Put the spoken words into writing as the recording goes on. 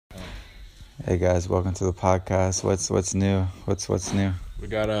Hey guys, welcome to the podcast. What's new? What's new? We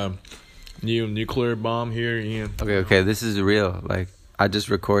got a new nuclear bomb here, Ian. Okay, this is real. Like, I just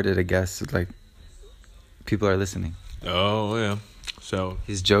recorded a guest. Like, people are listening. Oh yeah. So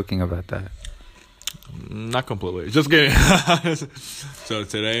He's joking about that. not completely. Just kidding. So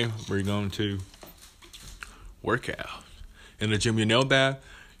today we're going to work out in the gym. You know that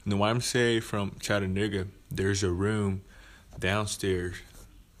in the YMCA from Chattanooga, there's a room downstairs.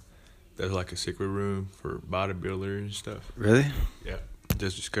 There's like a secret room for bodybuilders and stuff. Really? Yeah.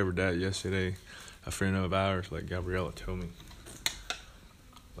 Just discovered that yesterday. A friend of ours, like Gabriella, told me.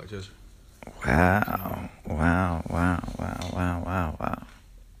 Like just. Wow.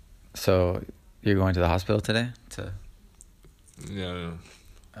 So, you're going to the hospital today? Yeah.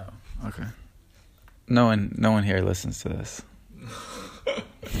 Oh, okay. No one here listens to this.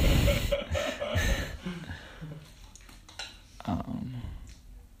 I don't know.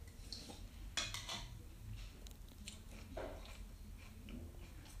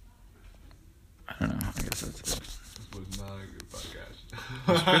 I guess that's it. This was not a good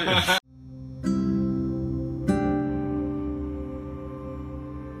podcast.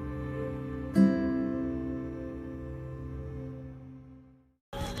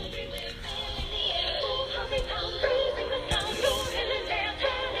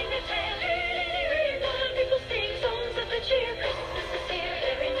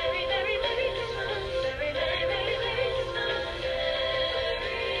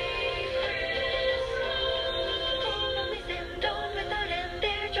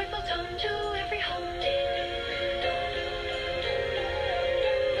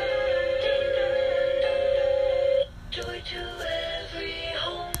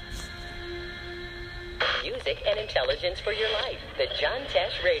 Music and intelligence for your life. The John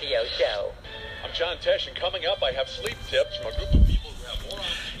Tesh Radio Show. I'm John Tesh, and coming up, I have sleep tips from a group of people who have more.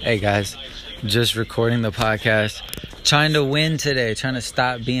 Hey guys, just recording the podcast. Trying to win today. Trying to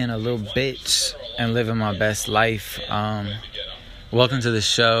stop being a little bitch and living my best life. Welcome to the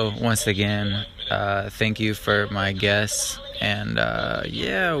show once again. Thank you for my guests. And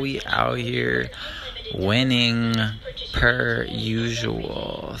we out here winning per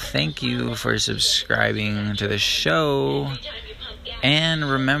usual. Thank you for subscribing to the show. And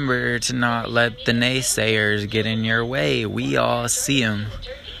remember to not let the naysayers get in your way. We all see them.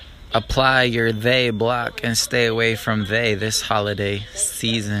 Apply your they block and stay away from they this holiday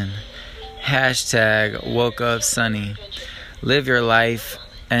season. Hashtag woke up sunny. Live your life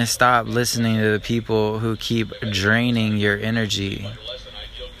and stop listening to the people who keep draining your energy.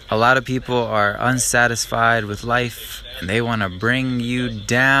 A lot of people are unsatisfied with life and they want to bring you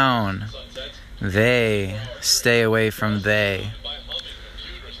down. They stay away from they.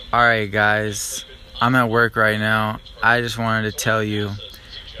 Alright guys, I'm at work right now. I just wanted to tell you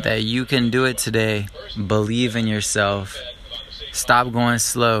that you can do it today. Believe in yourself. Stop going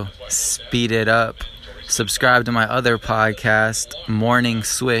slow. Speed it up. Subscribe to my other podcast, Morning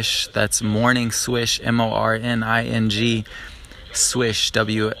Swish. That's Morning Swish, MORNING. Swish,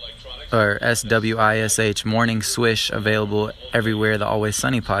 SWISH, Morning Swish, available everywhere the Always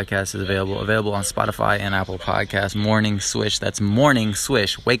Sunny podcast is available on Spotify and Apple Podcasts. Morning Swish, that's Morning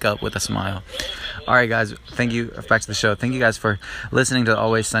Swish, wake up with a smile. Alright guys, thank you, back to the show. Thank you guys for listening to the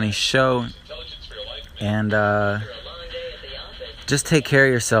Always Sunny show, and just take care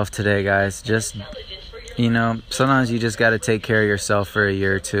of yourself today guys. Just, sometimes you just gotta take care of yourself for a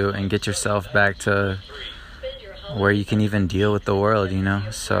year or two and get yourself back to where you can even deal with the world,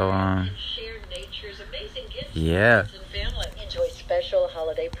 so yeah. Enjoy special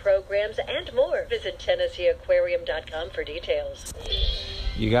holiday programs and more. Visit TennesseeAquarium.com for details.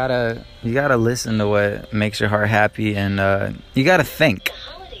 You gotta listen to what makes your heart happy, and you gotta think.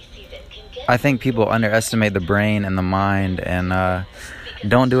 I think people underestimate the brain and the mind, and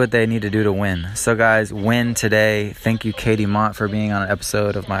don't do what they need to do to win. So guys, win today. Thank you, Katie Mott, for being on an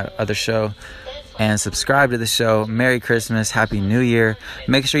episode of my other show. And subscribe to the show. Merry Christmas. Happy New Year.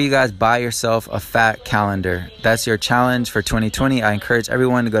 Make sure you guys buy yourself a fat calendar. That's your challenge for 2020. I encourage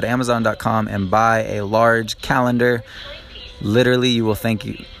everyone to go to Amazon.com and buy a large calendar. Literally, you will thank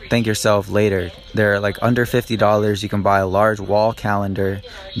yourself later. They're like under $50. You can buy a large wall calendar.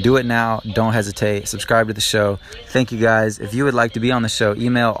 Do it now. Don't hesitate. Subscribe to the show. Thank you guys. If you would like to be on the show,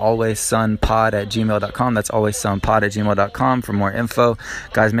 email alwayssunpod@gmail.com. That's alwayssunpod@gmail.com for more info.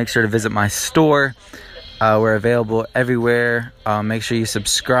 Guys, make sure to visit my store. We're available everywhere. Make sure you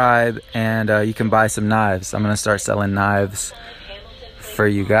subscribe, and you can buy some knives. I'm going to start selling knives for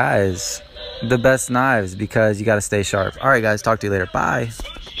you guys. The best knives, because you got to stay sharp. All right, guys. Talk to you later. Bye.